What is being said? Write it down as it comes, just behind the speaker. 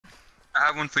I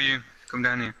have one for you. Come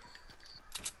down here.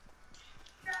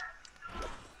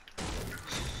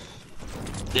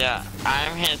 Yeah,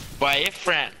 I'm his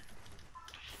boyfriend.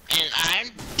 And I'm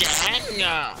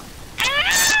Daniel.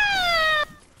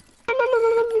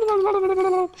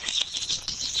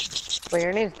 Wait,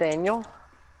 your name's Daniel?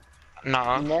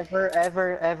 No, Never,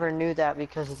 ever, ever knew that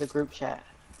because of the group chat.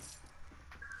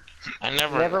 I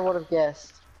never. Never would have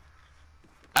guessed.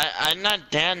 I'm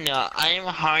not Daniel. I'm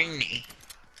Harney.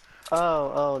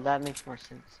 Oh, that makes more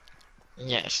sense.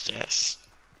 Yes, yes.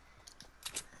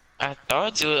 I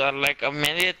told you like a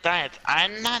million times.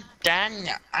 I'm not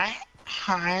Daniel. I'm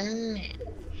Harney.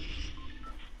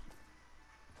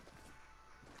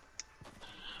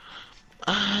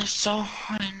 I'm so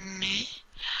horny.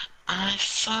 I'm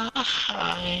so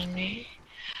horny.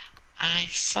 I'm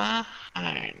so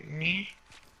horny.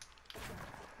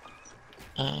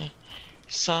 I'm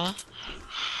so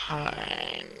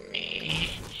horny.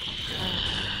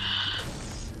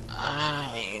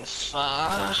 I'm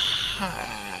so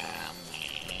horny.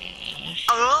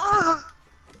 Oh!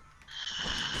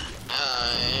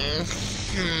 I'm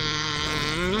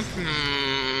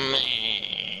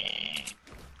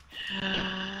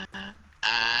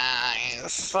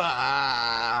so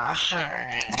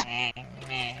horny.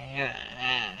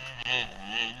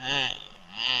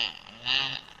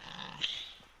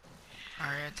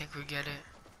 Alright, I think we get it.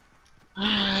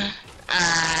 I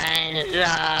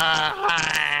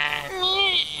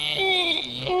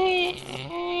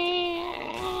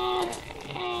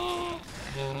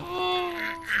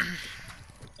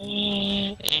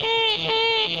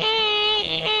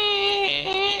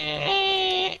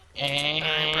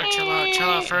Alright, bro, chill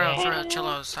out, for real, chill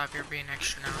out, stop, you're being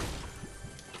extra now.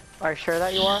 Are you sure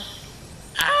that you are?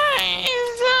 Oh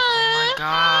my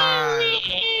god.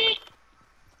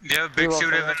 Do you have a big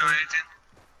suit of anointing?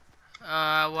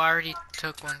 Well, I already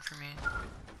took one for me.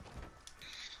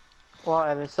 Wow,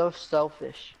 Evan, so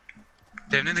selfish.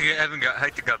 Damn, then Evan got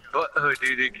hacked, got butthurt,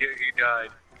 dude. He died.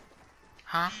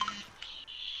 Huh?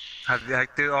 I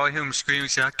hear all him screaming,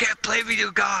 saying, I can't play with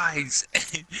you guys!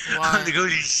 Why? I'm the go to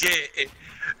shit.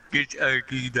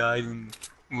 He died and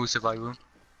we'll survive him.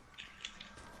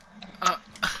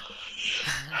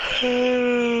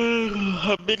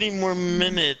 How many more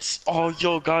minutes? Oh,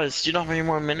 yo, guys, do you know how many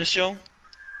more minutes, yo?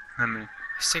 How many?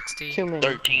 60. 2 minutes.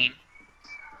 13.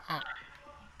 Oh.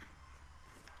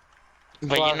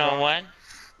 But you know what?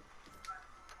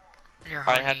 You're I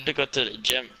horny. have to go to the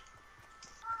gym.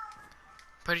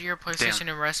 Put your PlayStation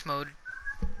in rest mode.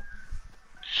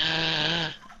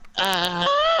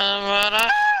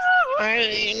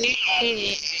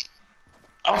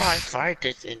 Oh, I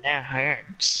farted and that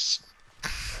hurts.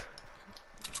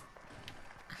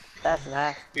 That's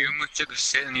nice. You almost took a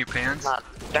shit in your pants? Not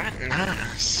that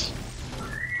nice.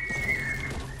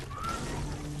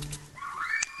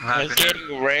 Who's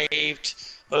getting raped?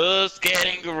 Who's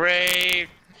getting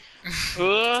raped?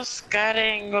 Who's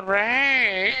getting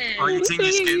raped? Oh, you change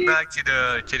your skin back to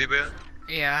the teddy bear?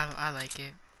 Yeah, I like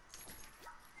it.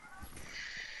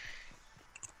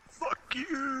 Fuck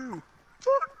you!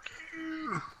 Fuck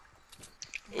you!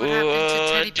 What happened to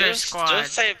Teddy Bear Squad?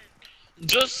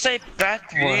 Just say bad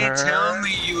You didn't word. tell me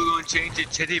you were gonna change the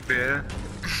teddy bear.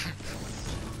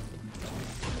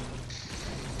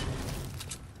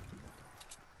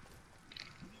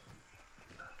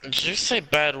 Just say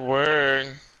bad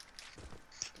word.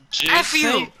 Just F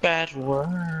you! say bad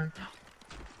word.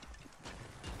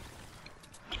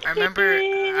 I remember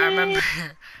in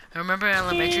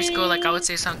elementary school, like, I would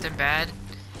say something bad,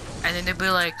 and then they'd be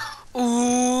like,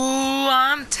 ooh,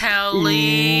 I'm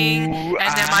telling, Ooh,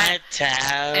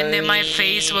 and then my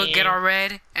face will get all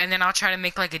red, and then I'll try to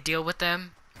make, like, a deal with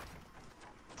them.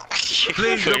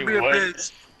 Please don't be a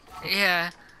bitch.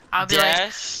 Yeah, I'll be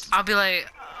like,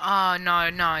 oh, no,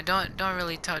 don't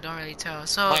really tell,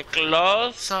 So, My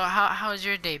clothes. so how's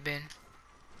your day been?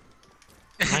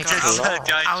 My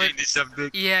I would- changed the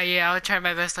subject. Yeah, I would try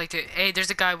my best, like, to, hey,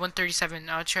 there's a guy, 137,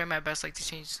 I'll try my best, like, to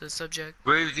change the subject.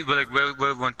 Where is he? Like, where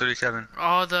 137?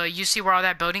 You see where all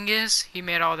that building is? He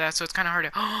made all that, so it's kind of hard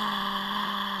to, oh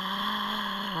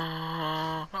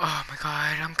my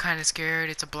god, I'm kind of scared,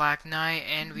 it's a black night,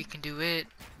 and we can do it.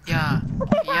 Yeah.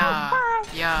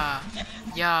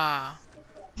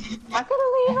 I'm gonna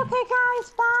leave, okay guys,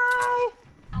 bye!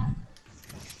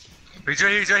 He's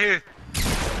right here.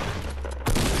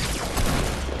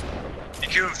 He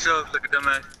killed himself like a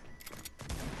dumbass.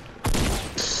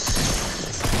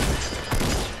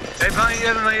 Hey, behind you,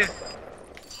 Evan, right here.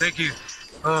 Thank you.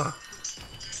 Oh.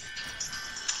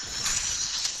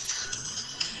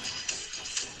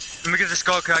 Let me get the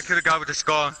skull, cause I killed a guy with the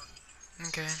skull.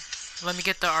 Okay. Let me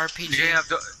get the RPG. You can't have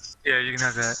the. Yeah, you can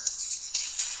have that.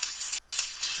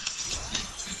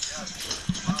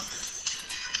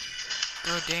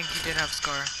 Oh dang, he did have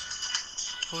Scar.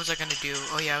 What was I gonna do?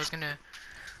 Oh yeah, I was gonna.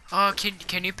 Oh,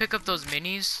 can you pick up those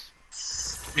minis?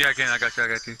 Yeah, I can. I got you. I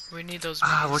got you. We need those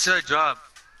Ah, what should minis. I drop?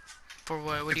 For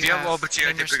what? What do If you you have all have but you, I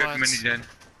in can your pick up the mini slots? gen.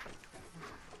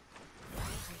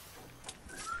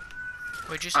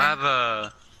 What'd you I say? have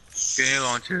a grenade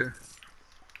launcher.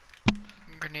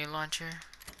 Grenade launcher.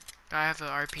 I have a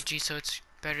RPG, so it's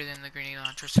better than the grenade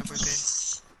launcher, so we're good.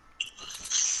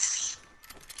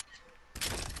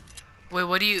 Wait,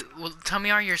 what do you? Well, tell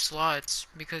me all your slots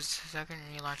because that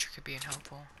grenade launcher could be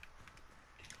helpful.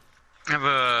 I have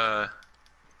a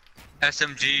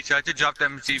SMG, so I had to drop the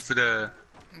MG for the.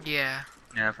 Yeah,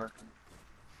 Yeah, fuck.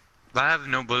 But I have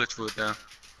no bullets for it though.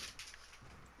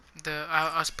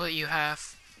 I'll split you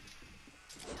half.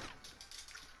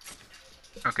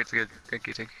 Okay, it's good. Thank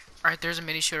you, thank you. Alright, there's a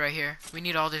mini shield right here. We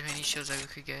need all the mini shields that we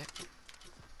could get.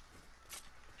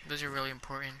 Those are really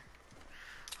important.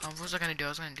 What was I gonna do? I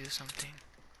was gonna do something.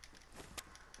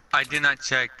 I did not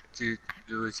check to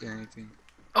do anything.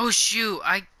 Oh shoot!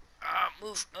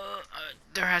 Move.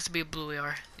 There has to be a blue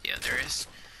AR. Yeah, there is.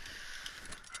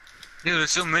 Dude,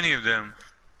 there's so many of them.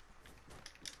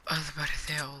 I was about to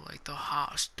say, oh, like the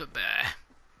hospital.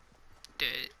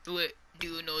 Do it. Do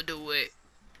you know the way?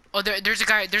 Oh, there's a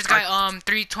guy. There's a guy.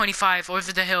 325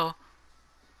 over the hill.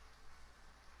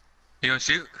 You gonna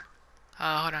shoot?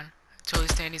 Hold on. Totally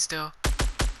standing still.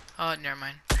 Oh, never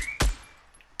mind.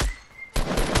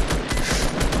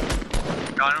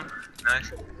 Got him.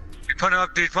 Nice. He's pointing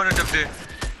up there. He's pointing up there.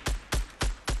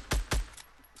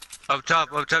 Up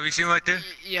top. Up top. You see him right there?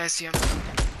 Yeah, I see him.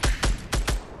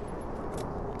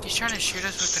 He's trying to shoot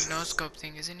us with the no scope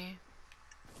thing, isn't he?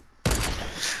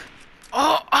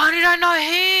 Oh, how did I not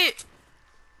hit?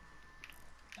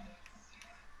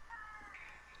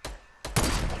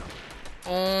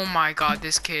 Oh my god,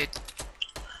 this kid.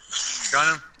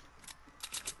 Got him.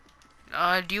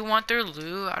 Do you want their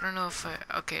loot? I don't know if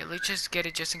okay, let's just get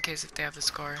it just in case if they have a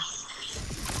scar.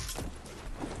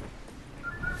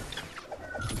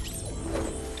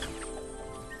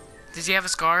 Does he have a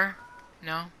scar?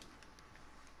 No?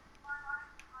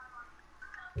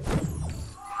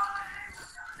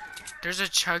 There's a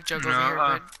chug jug over here,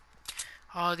 but...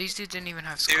 Oh, these dudes didn't even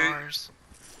have scars.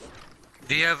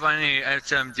 Do you have any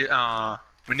SMG,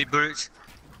 mini bullets?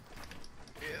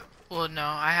 Well, no,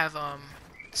 I have,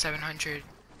 700.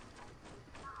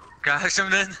 Got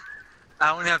some then?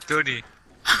 I only have 30.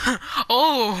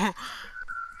 Oh!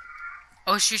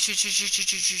 Oh, shoot, shoot, shoot, shoot, shoot,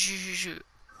 shoot, shoot, shoot, shoot, shoot.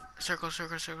 Circle,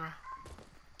 circle, circle.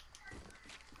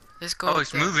 Let's go Oh, up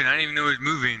it's the, moving. I didn't even know it was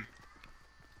moving.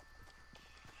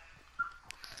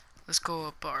 Let's go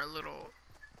up our little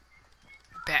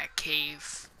bat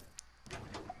cave.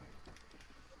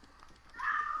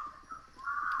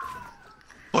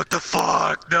 What the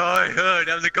fuck? No, I heard.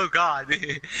 I was like, oh god.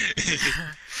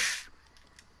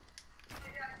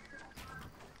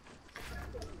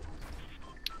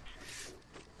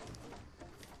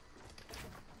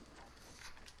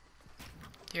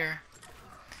 Here.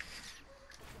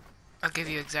 I'll give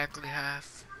you exactly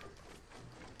half.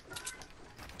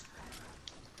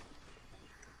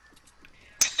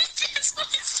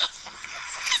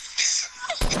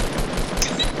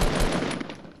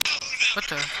 What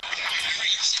the?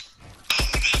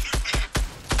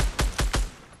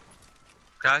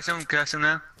 Got some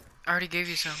now? I already gave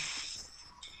you some.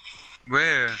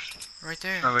 Where? Right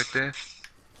there. Oh, right there.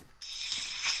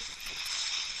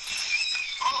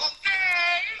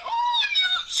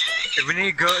 If we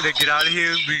need to go to get out of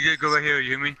here, we just go right here, you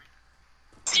hear me?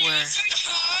 Where?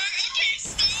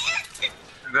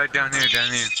 Right down here,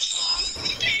 down here.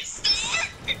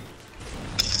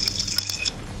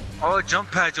 Oh,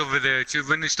 jump pads over there. So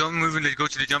when the storm moving, let's go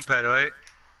to the jump pad, alright?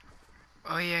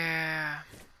 Oh yeah.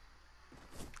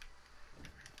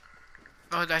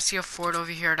 Oh, I see a fort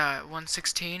over here at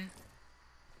 116.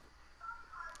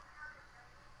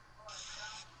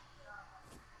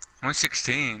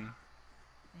 $116.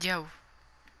 Yeah.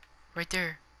 Right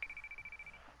there.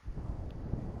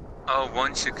 Oh,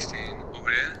 116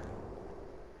 over there.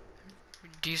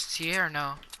 Do you see it or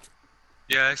no?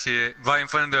 Yeah, I see it. Right in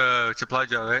front of the supply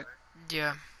jar, right?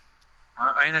 Yeah.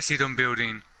 I see them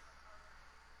building.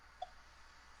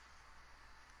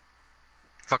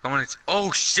 Fuck, I wanna.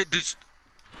 Oh shit, dude,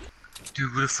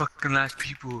 we're the fucking last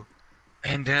people.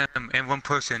 And them, and one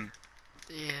person.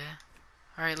 Yeah.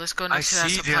 Alright, let's go I next to that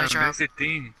see supply them, drop. that's the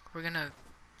thing. We're gonna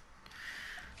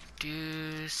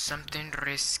do something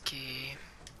risky.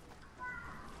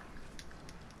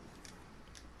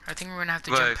 I think we're gonna have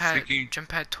to But jump pad freaking- jump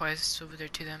pad twice over there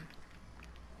to them.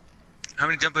 How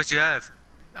many jump pads do you have?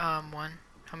 One.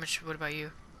 How much? What about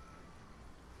you?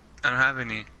 I don't have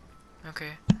any.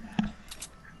 Okay.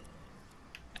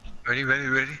 Ready, ready,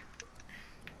 ready?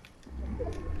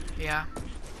 Yeah.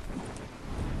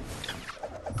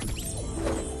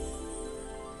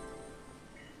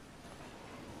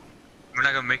 We're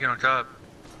not gonna make it on top.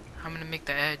 I'm gonna make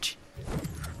the edge.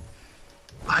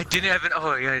 I didn't have an.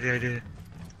 Oh, yeah, I did.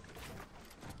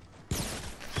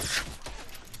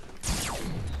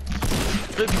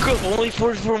 Good, only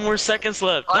 44 more seconds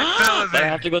left. I fell But I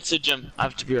in. have to go to the gym. I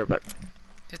have to be right back.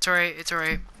 It's alright. It's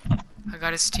alright. I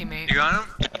got his teammate. You got him?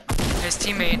 His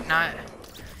teammate, not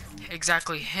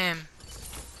exactly him.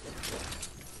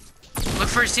 Look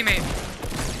for his teammate.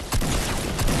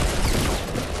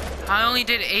 I only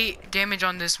did 8 damage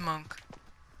on this monk.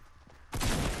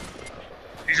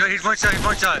 He's one shot, he's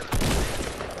one shot.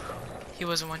 He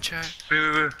was a one shot.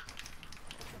 Wait.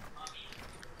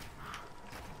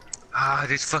 Ah,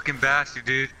 this fucking bastard,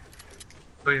 dude.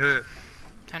 Wait.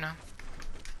 I know.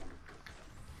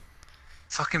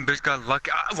 Fucking bitch got lucky.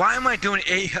 Why am I doing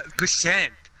 8%?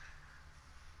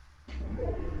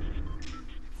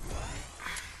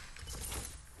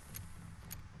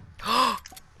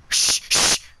 Shh,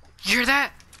 shh. You hear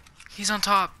that? He's on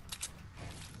top.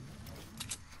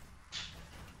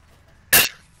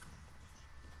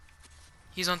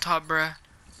 He's on top, bruh.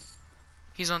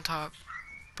 He's on top.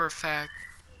 Perfect.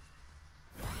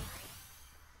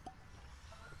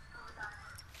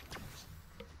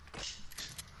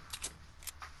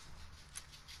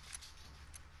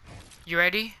 You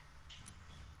ready?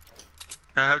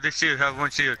 I have this shield, I have one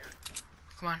shield.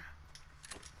 Come on.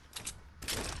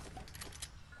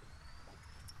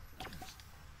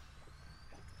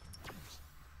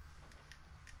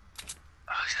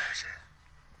 Oh, shit.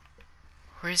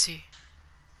 Where is he?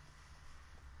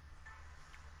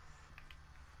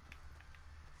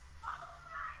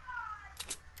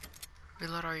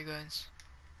 Reload all your guns.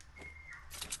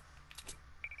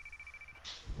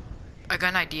 I got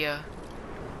an idea.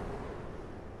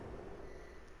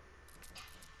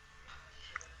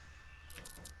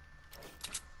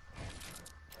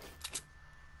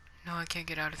 No, I can't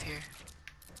get out of here.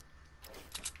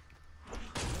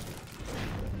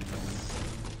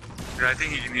 Yeah, I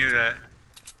think he knew that.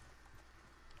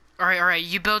 Alright,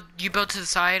 you build to the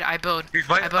side, I build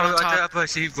Right, on top. I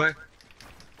see, right.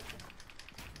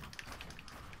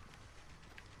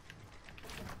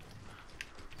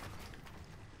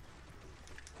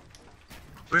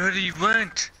 Where did you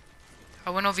went? I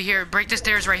went over here. Break the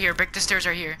stairs right here. Break the stairs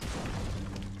right here.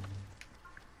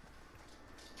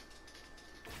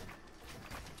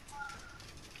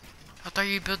 I thought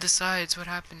you built the sides. What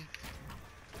happened?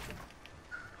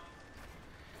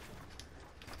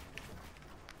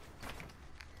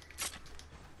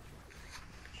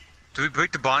 Do we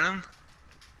break the bottom?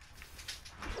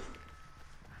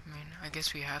 I mean, I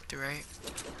guess we have to, right?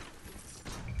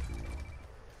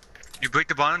 You break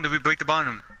the bottom? Did we break the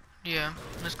bottom? Yeah,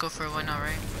 let's go for a win,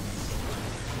 alright?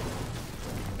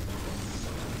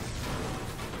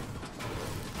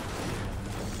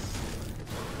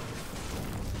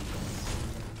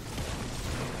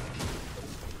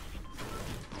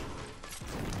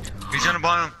 He's on the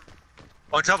bottom.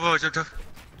 On top of us, on top.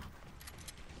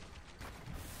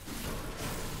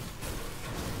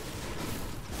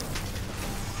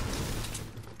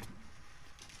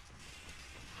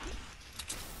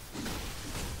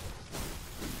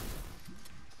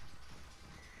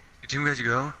 Your team got to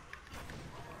go?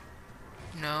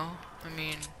 No, I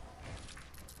mean...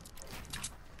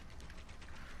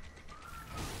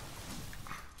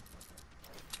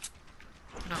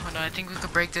 No, hold on, I think we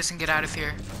could break this and get out of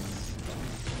here.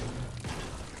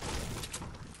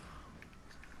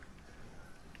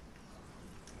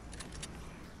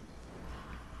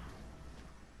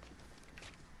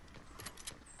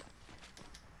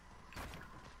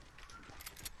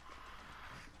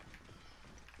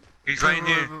 He's right in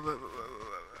here.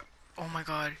 Oh my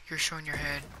god, you're showing your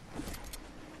head.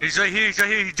 He's right here,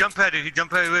 he jump padded,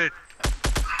 with.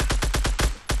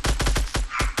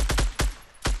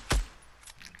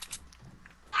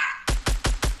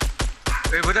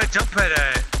 Wait, where'd that jump pad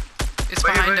at? It's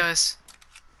Wait, behind wait. us.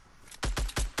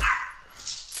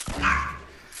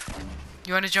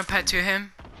 You want to jump pad to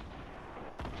him?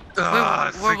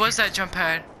 Ah, Wait, where was that jump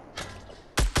pad?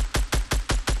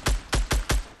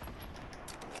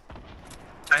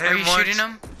 I hit Are him you once. shooting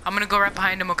him? I'm gonna go right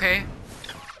behind him, okay?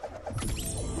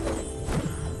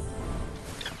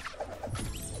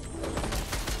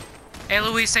 Hey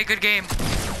Luis, say good game.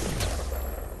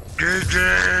 Good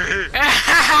game.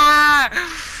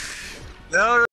 No.